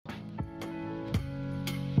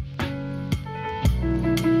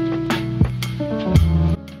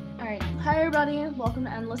everybody, welcome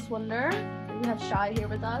to Endless Wonder. We have Shy here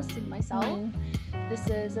with us and myself. This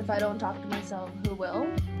is If I Don't Talk to Myself, Who Will?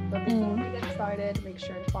 But before we get started, make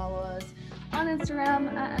sure to follow us on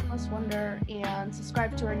Instagram at Endless Wonder and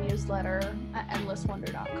subscribe to our newsletter at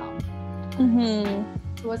endlesswonder.com.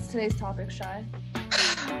 So what's today's topic, Shy?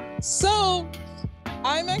 So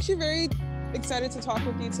I'm actually very excited to talk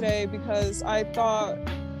with you today because I thought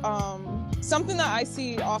something that I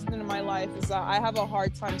see often in my life is that I have a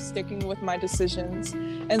hard time sticking with my decisions.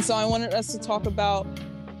 And so I wanted us to talk about,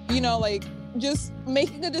 like just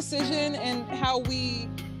making a decision and how we,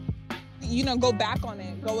 go back on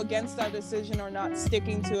it, go against that decision or not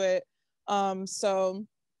sticking to it. So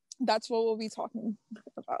that's what we'll be talking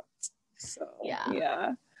about. So,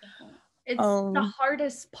 yeah. It's the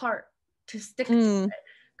hardest part to stick to it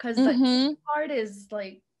because the part is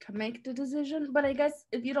like to make the decision, but I guess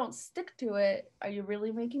if you don't stick to it, are you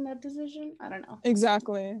really making that decision? I don't know.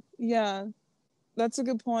 Exactly. Yeah, that's a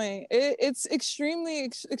good point. It's extremely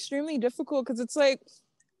difficult because it's like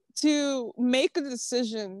to make a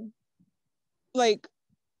decision, like,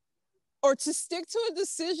 or to stick to a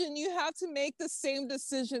decision, you have to make the same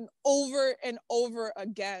decision over and over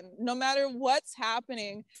again, no matter what's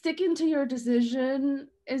happening. Sticking to your decision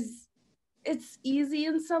it's easy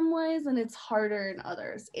in some ways and it's harder in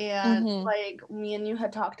others. And like me and you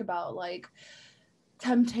had talked about, like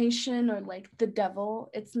temptation or like the devil,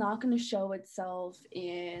 it's not going to show itself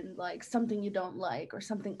in like something you don't like or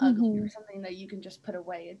something ugly or something that you can just put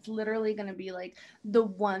away. It's literally going to be like the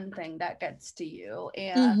one thing that gets to you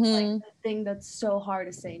and like the thing that's so hard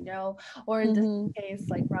to say no, or in this case,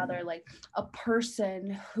 like rather like a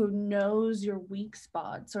person who knows your weak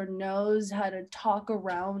spots or knows how to talk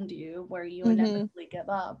around you where you inevitably give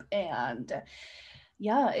up. And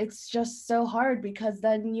yeah, it's just so hard because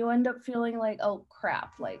then you end up feeling like, oh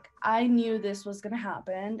crap, like I knew this was gonna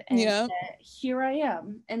happen and here I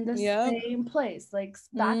am in the same place, like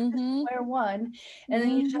back to square one, and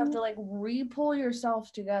then you just have to like re-pull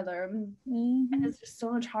yourself together, and it's just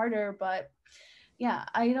so much harder. But yeah,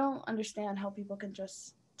 I don't understand how people can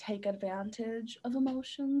just take advantage of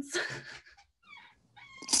emotions.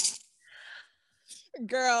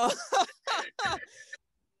 Girl.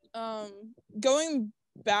 Going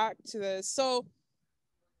back to this, so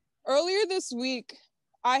earlier this week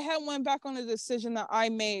I had went back on a decision that I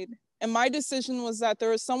made, and my decision was that there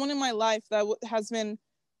was someone in my life that has been,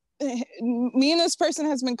 me and this person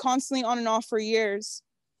has been constantly on and off for years,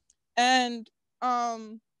 and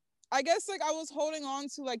I guess like I was holding on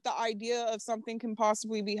to like the idea of something can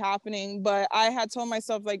possibly be happening, but I had told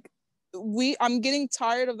myself like I'm getting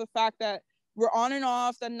tired of the fact that we're on and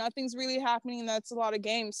off, that nothing's really happening, and that's a lot of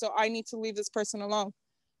games. So I need to leave this person alone.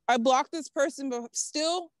 I blocked this person, but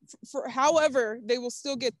still, for however, they will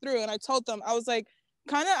still get through. And I told them, I was like,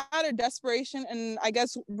 kind of out of desperation and I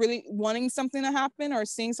guess really wanting something to happen or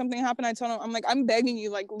seeing something happen. I told them, I'm like, I'm begging you,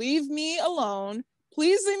 like, leave me alone.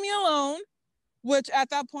 Please leave me alone. Which at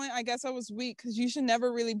that point, I guess I was weak because you should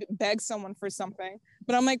never really beg someone for something.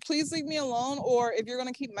 But I'm like, please leave me alone. Or if you're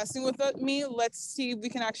going to keep messing with me, let's see if we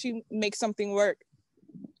can actually make something work.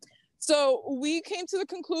 So we came to the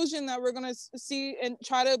conclusion that we're going to see and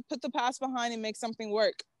try to put the past behind and make something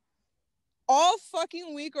work. All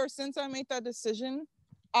fucking week or since I made that decision,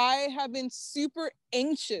 I have been super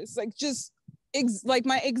anxious. Like just like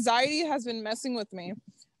my anxiety has been messing with me.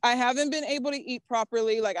 I haven't been able to eat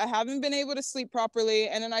properly. Like I haven't been able to sleep properly.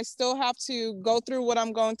 And then I still have to go through what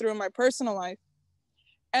I'm going through in my personal life.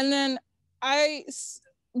 And then I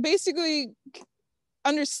basically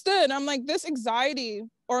understood, I'm like, this anxiety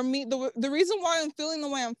or me, the reason why I'm feeling the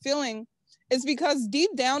way I'm feeling is because deep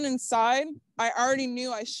down inside, I already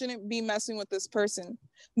knew I shouldn't be messing with this person.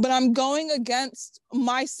 But I'm going against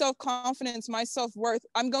my self-confidence, my self-worth.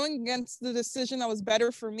 I'm going against the decision that was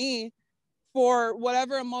better for me, for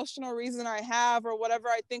whatever emotional reason I have or whatever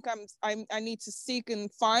I think I need to seek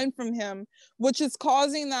and find from him, which is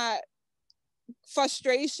causing that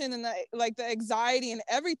frustration and the anxiety and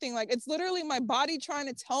everything. Like it's literally my body trying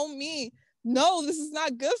to tell me, no, this is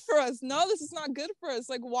not good for us. No, this is not good for us.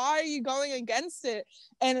 Like, why are you going against it?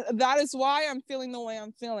 And that is why I'm feeling the way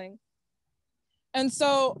I'm feeling. And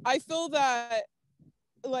so I feel that,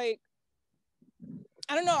 like,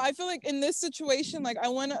 I don't know. I feel like in this situation, like I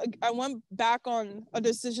went back on a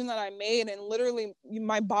decision that I made, and literally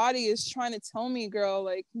my body is trying to tell me, girl,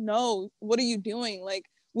 like, no, what are you doing? Like,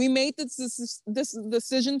 we made this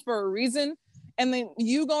decision for a reason, and then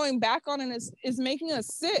you going back on it is making us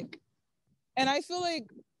sick. And I feel like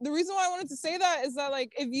the reason why I wanted to say that is that,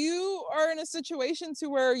 like, if you are in a situation to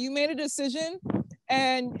where you made a decision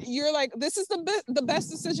and you're like, this is the best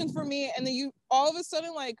decision for me, and then you all of a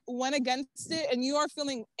sudden like went against it, and you are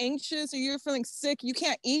feeling anxious or you're feeling sick, you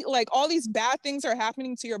can't eat, like all these bad things are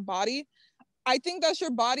happening to your body. I think that's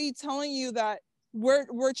your body telling you that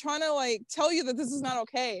we're trying to like tell you that this is not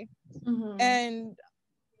okay. And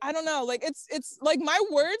I don't know, like it's like my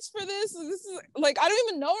words for this is like, I don't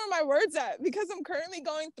even know where my words at, because I'm currently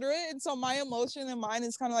going through it, and so my emotion and mind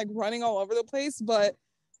is kind of like running all over the place. But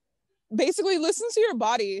basically listen to your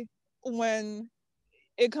body when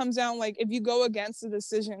it comes down, like if you go against a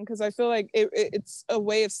decision, because I feel like it's a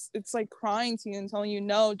way of, it's like crying to you and telling you,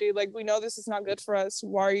 no dude, like we know this is not good for us,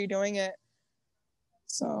 why are you doing it?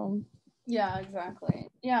 So yeah, exactly.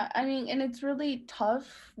 Yeah, I mean, and it's really tough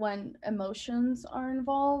when emotions are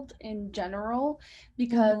involved in general,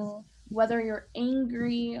 because whether you're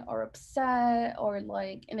angry or upset or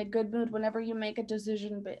like in a good mood, whenever you make a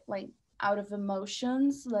decision but like out of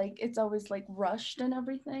emotions, like it's always like rushed and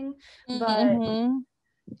everything. But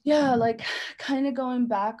yeah, like kind of going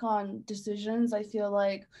back on decisions, I feel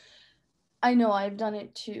like I know I've done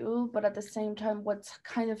it too, but at the same time, what's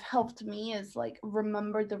kind of helped me is like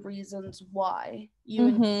remember the reasons why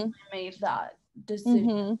you made that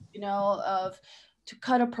decision, you know, of to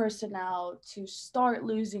cut a person out, to start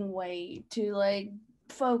losing weight, to like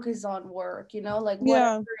focus on work, you know, like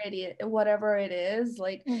whatever it is,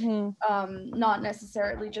 like not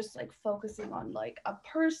necessarily just like focusing on like a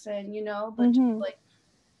person, you know, but just like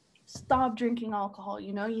stop drinking alcohol,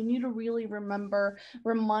 you know, you need to really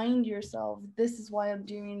remind yourself, this is why I'm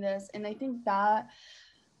doing this. And I think that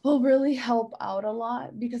will really help out a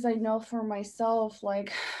lot, because I know for myself,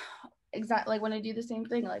 like exactly, like when I do the same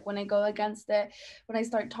thing, like when I go against it, when I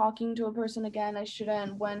start talking to a person again I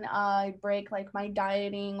shouldn't, when I break like my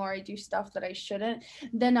dieting or I do stuff that I shouldn't,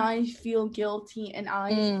 then I feel guilty and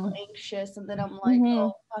I feel anxious, and then I'm like,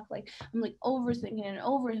 oh fuck, like I'm like overthinking.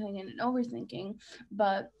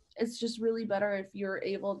 But it's just really better if you're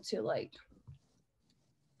able to like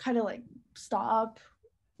kind of like stop,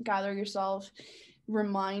 gather yourself,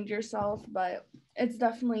 remind yourself. But it's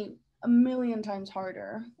definitely a million times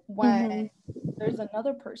harder when there's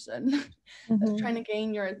another person that's trying to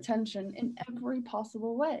gain your attention in every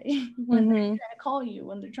possible way, when they're trying to call you,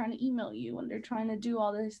 when they're trying to email you, when they're trying to do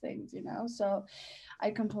all these things, you know. So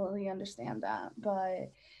I completely understand that.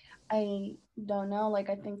 But I don't know, like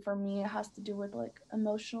I think for me it has to do with like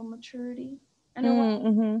emotional maturity in a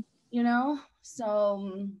way, you know.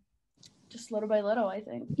 So just little by little, I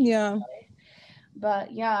think. Yeah.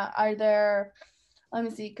 But yeah, are there, let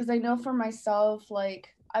me see, because I know for myself,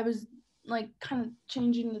 like I was like kind of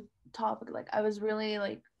changing the topic, like I was really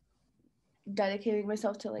like dedicating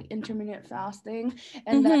myself to like intermittent fasting,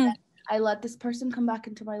 and then I let this person come back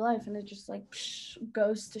into my life and it just like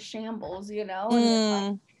goes to shambles, you know.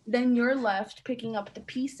 And then you're left picking up the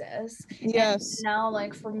pieces. Yes. And now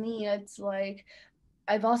like for me it's like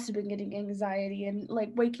I've also been getting anxiety and like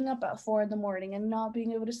waking up at 4 a.m. and not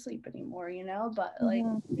being able to sleep anymore, you know. But like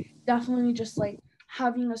definitely just like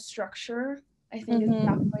having a structure, I think is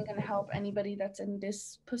definitely going to help anybody that's in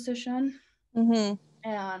this position.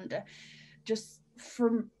 And just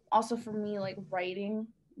for me, like writing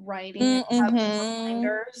and having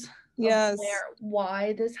reminders of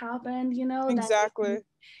why this happened, you know. Exactly.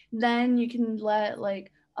 Then you can let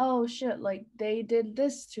like, oh shit, like they did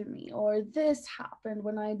this to me, or this happened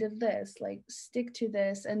when I did this, like stick to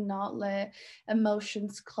this and not let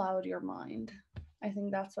emotions cloud your mind. I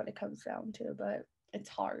think that's what it comes down to, but it's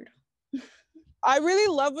hard. I really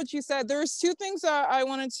love what you said. There's two things that I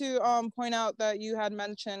wanted to point out that you had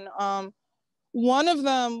mentioned. One of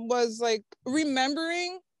them was like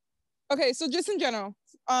remembering, okay, so just in general,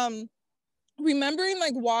 remembering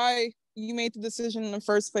like why you made the decision in the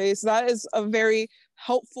first place. That is a very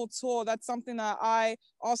helpful tool. That's something that I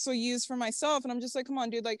also use for myself. And I'm just like, come on,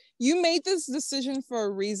 dude, like you made this decision for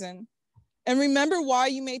a reason. And remember why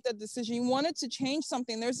you made that decision. You wanted to change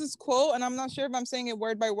something. There's this quote, and I'm not sure if I'm saying it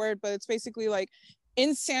word by word, but it's basically like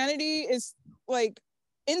insanity is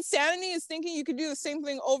thinking you could do the same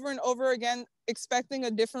thing over and over again, expecting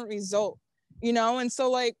a different result, you know? And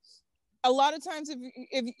so like a lot of times if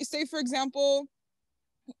you say, for example,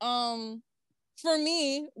 for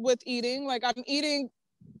me with eating, like I'm eating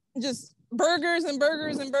just burgers and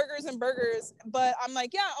burgers and burgers and burgers, but I'm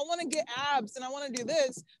like, yeah, I want to get abs and I want to do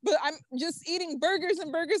this, but I'm just eating burgers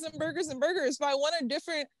and burgers and burgers and burgers, but I want a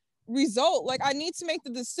different result. Like I need to make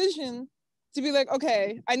the decision to be like,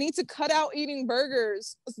 okay, I need to cut out eating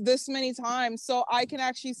burgers this many times so I can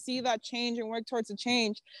actually see that change and work towards a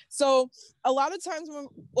change. So a lot of times,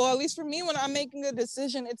 at least for me, when I'm making a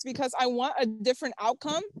decision, it's because I want a different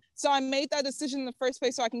outcome. So I made that decision in the first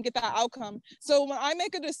place so I can get that outcome. So when I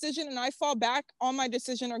make a decision and I fall back on my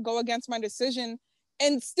decision or go against my decision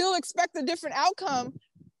and still expect a different outcome,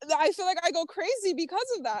 I feel like I go crazy because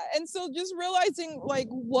of that. And so just realizing like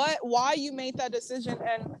why you made that decision.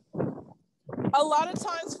 And a lot of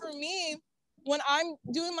times for me, when I'm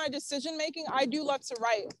doing my decision making, I do love to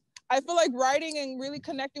write. I feel like writing and really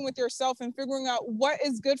connecting with yourself and figuring out what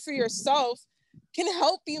is good for yourself can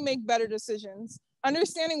help you make better decisions.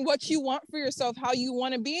 Understanding what you want for yourself, how you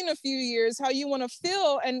want to be in a few years, how you want to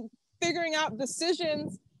feel, and figuring out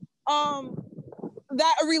decisions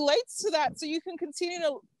that relates to that, so you can continue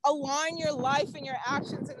to align your life and your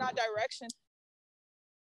actions in that direction.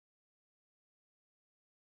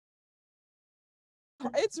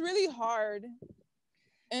 It's really hard,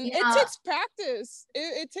 and it takes practice.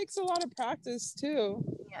 It takes a lot of practice too.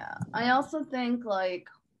 Yeah, I also think like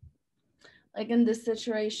in this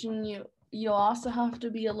situation, you also have to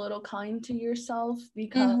be a little kind to yourself,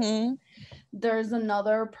 because there's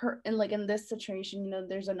another in this situation,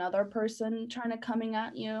 there's another person trying to coming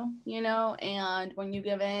at you, and when you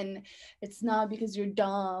give in, it's not because you're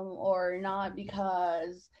dumb or not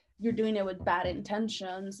because you're doing it with bad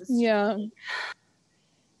intentions.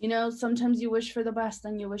 Sometimes you wish for the best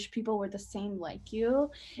and you wish people were the same like you,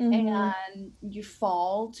 and you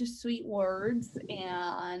fall to sweet words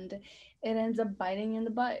and it ends up biting you in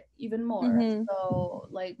the butt even more. So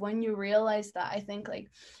like when you realize that, I think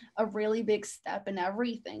like a really big step in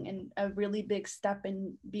everything, and a really big step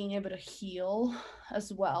in being able to heal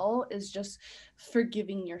as well, is just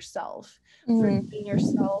forgiving yourself. Forgiving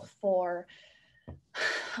yourself for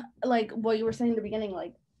like what you were saying in the beginning,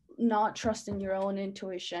 like not trusting your own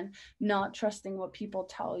intuition, not trusting what people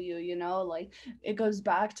tell you, like it goes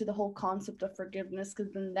back to the whole concept of forgiveness,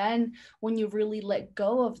 because then when you really let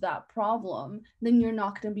go of that problem, then you're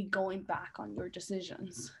not going to be going back on your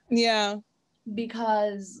decisions.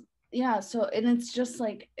 Because so, and it's just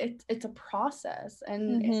like it's a process,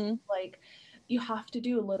 and it's like you have to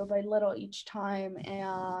do little by little each time,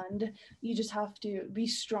 and you just have to be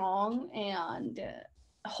strong and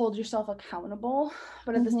hold yourself accountable.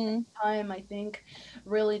 But at the same time, I think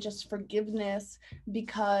really just forgiveness,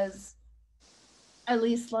 because at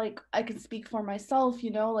least like I can speak for myself,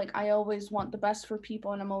 like I always want the best for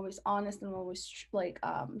people, and I'm always honest, and I'm always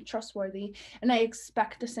trustworthy, and I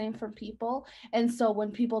expect the same from people. And so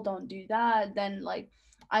when people don't do that, then like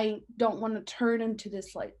I don't want to turn into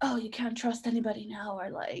this like, oh, you can't trust anybody now, or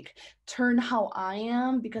like turn how I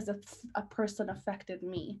am because a person affected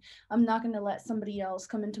me. I'm not going to let somebody else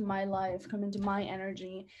come into my life, come into my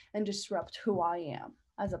energy, and disrupt who I am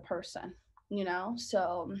as a person,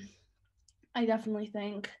 So I definitely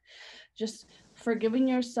think just forgiving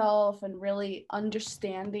yourself and really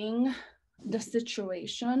understanding the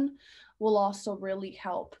situation will also really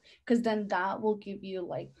help, because then that will give you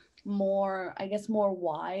like more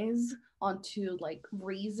wise onto like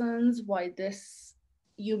reasons why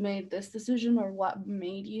you made this decision, or what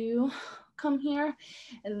made you come here,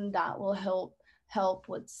 and that will help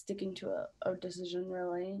with sticking to a decision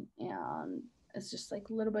really. And it's just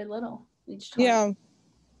like little by little each time.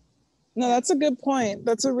 No, that's a good point.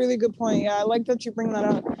 That's a really good point. Yeah, I like that you bring that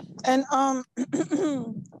up. And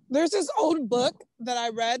there's this old book that I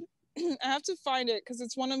read. I have to find it because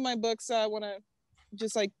it's one of my books I want to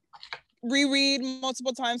just like reread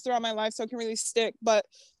multiple times throughout my life so it can really stick. But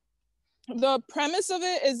the premise of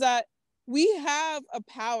it is that we have a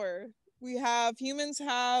power. Humans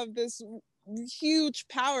have this huge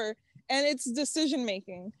power, and it's decision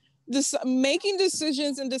making. Making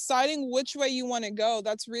decisions and deciding which way you want to go.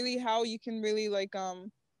 That's really how you can really like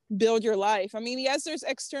build your life. I mean, yes, there's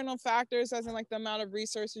external factors, as in like the amount of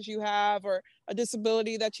resources you have, or a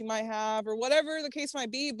disability that you might have, or whatever the case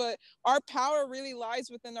might be, but our power really lies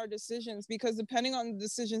within our decisions, because depending on the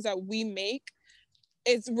decisions that we make,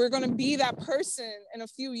 we're going to be that person in a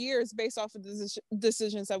few years based off of the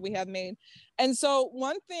decisions that we have made. And so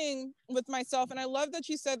one thing with myself, and I love that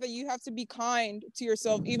you said that you have to be kind to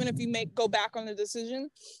yourself even if you go back on the decision,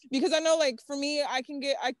 because I know like for me, I can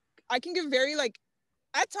get very like,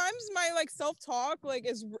 at times my like self-talk like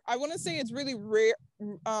is, I want to say it's really real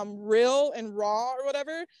and raw or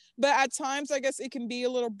whatever, but at times I guess it can be a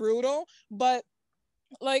little brutal. But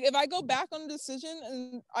like if I go back on a decision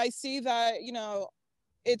and I see that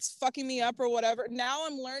it's fucking me up or whatever. Now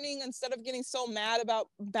I'm learning, instead of getting so mad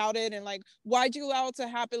about it and like, why'd you allow it to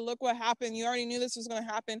happen? Look what happened. You already knew this was going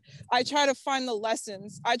to happen. I try to find the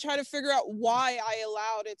lessons. I try to figure out why I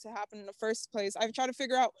allowed it to happen in the first place. I try to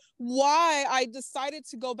figure out why I decided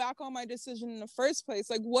to go back on my decision in the first place.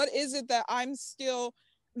 Like, what is it that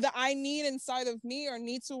that I need inside of me or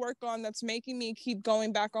need to work on that's making me keep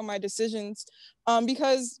going back on my decisions?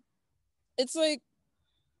 Because it's like,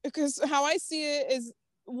 because how I see it is,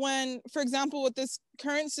 when, for example, with this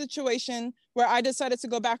current situation where I decided to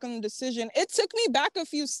go back on the decision, it took me back a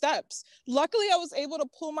few steps. Luckily, I was able to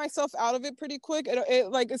pull myself out of it pretty quick.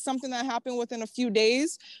 It's something that happened within a few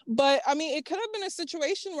days. But I mean, it could have been a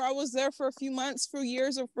situation where I was there for a few months, few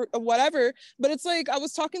years, or whatever. But it's like, I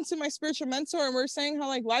was talking to my spiritual mentor, and we're saying how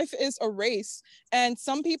like life is a race, and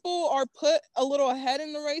some people are put a little ahead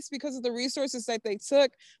in the race because of the resources that they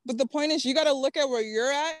took. But the point is, you got to look at where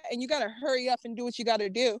you're at, and you got to hurry up and do what you got to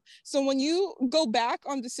do. So when you go back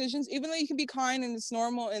on decisions, even though you can be kind and it's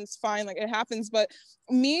normal and it's fine, like it happens, but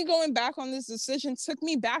me going back on this decision took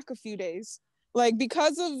me back a few days. Like,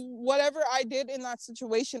 because of whatever I did in that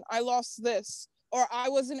situation, I lost this, or I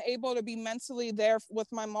wasn't able to be mentally there with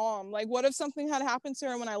my mom. Like, what if something had happened to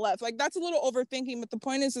her when I left? Like, that's a little overthinking, but the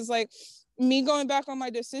point is like, me going back on my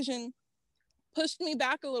decision pushed me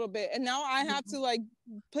back a little bit, and now I have to like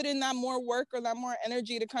put in that more work or that more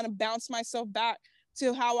energy to kind of bounce myself back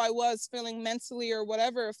to how I was feeling mentally or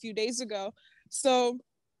whatever a few days ago. So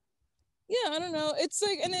yeah, I don't know. It's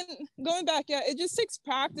like, and then going back, yeah, it just takes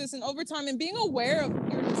practice and overtime and being aware of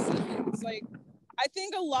your decisions. Like, I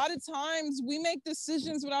think a lot of times we make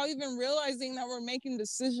decisions without even realizing that we're making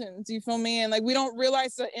decisions. You feel me? And like, we don't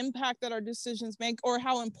realize the impact that our decisions make or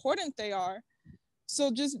how important they are. So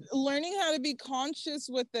just learning how to be conscious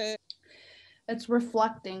with it. It's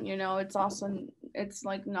reflecting, you know, it's also, it's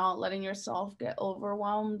like not letting yourself get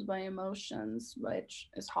overwhelmed by emotions, which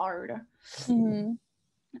is hard. Mm-hmm.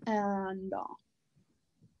 And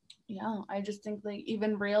yeah, I just think like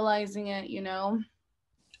even realizing it, you know,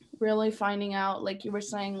 really finding out, like you were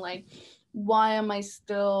saying, like, why am I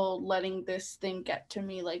still letting this thing get to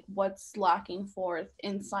me? Like, what's lacking forth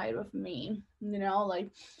inside of me? You know,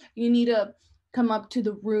 like, you need to come up to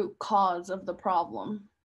the root cause of the problem.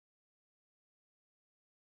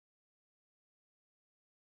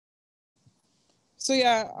 So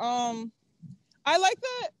yeah, I like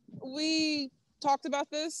that we talked about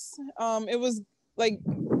this. It was like,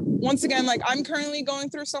 once again, like, I'm currently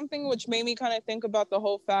going through something which made me kind of think about the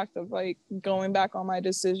whole fact of like going back on my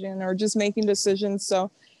decision or just making decisions.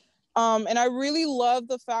 So, and I really love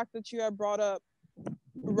the fact that you have brought up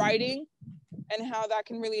writing and how that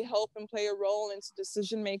can really help and play a role into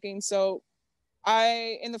decision making. So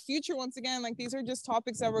in the future, once again, like, these are just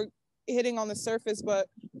topics that we're hitting on the surface, but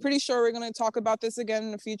pretty sure we're going to talk about this again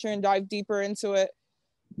in the future and dive deeper into it.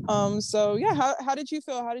 So yeah, how did you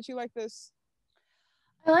feel? How did you like this?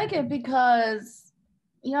 I like it because,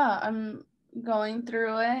 yeah, I'm going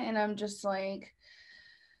through it and I'm just like,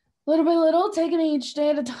 little by little, taking it each day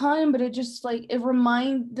at a time, but it just like,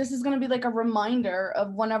 this is going to be like a reminder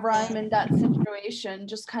of whenever I'm in that situation,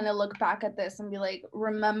 just kind of look back at this and be like,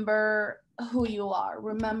 remember who you are,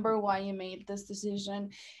 remember why you made this decision,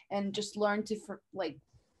 and just learn to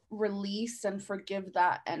release and forgive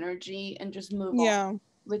that energy and just move on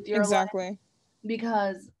with your life.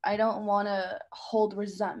 Because I don't want to hold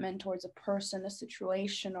resentment towards a person, a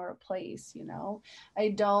situation, or a place, you know?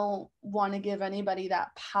 I don't want to give anybody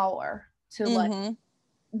that power to like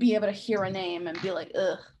be able to hear a name and be like,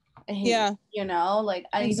 ugh, I hate you, you know? Like,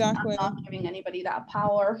 I'm not giving anybody that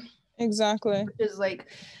power. Exactly. Which is like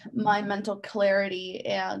my mental clarity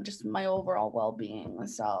and just my overall well-being.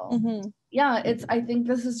 So yeah, I think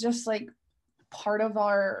this is just like part of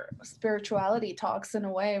our spirituality talks in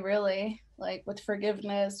a way, really, like with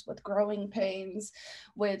forgiveness, with growing pains,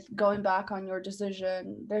 with going back on your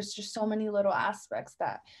decision. There's just so many little aspects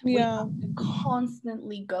that we have to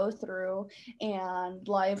constantly go through, and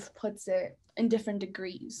life puts it in different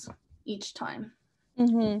degrees each time.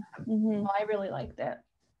 So I really liked it.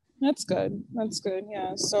 That's good.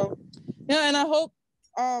 Yeah. So yeah, and I hope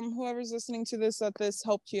whoever's listening to this, that this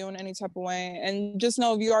helped you in any type of way. And just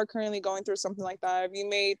know, if you are currently going through something like that, if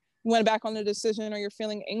you went back on the decision, or you're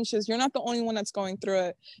feeling anxious, you're not the only one that's going through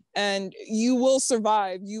it, and you will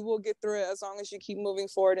survive. You will get through it as long as you keep moving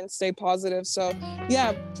forward and stay positive. So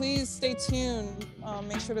yeah, please stay tuned.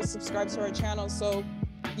 Make sure to subscribe to our channel so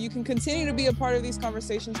you can continue to be a part of these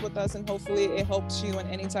conversations with us, and hopefully it helps you in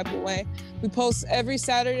any type of way. We post every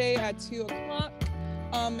Saturday at 2:00.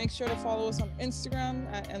 Make sure to follow us on Instagram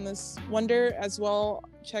at Endless Wonder as well.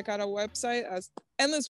 Check out our website as Endless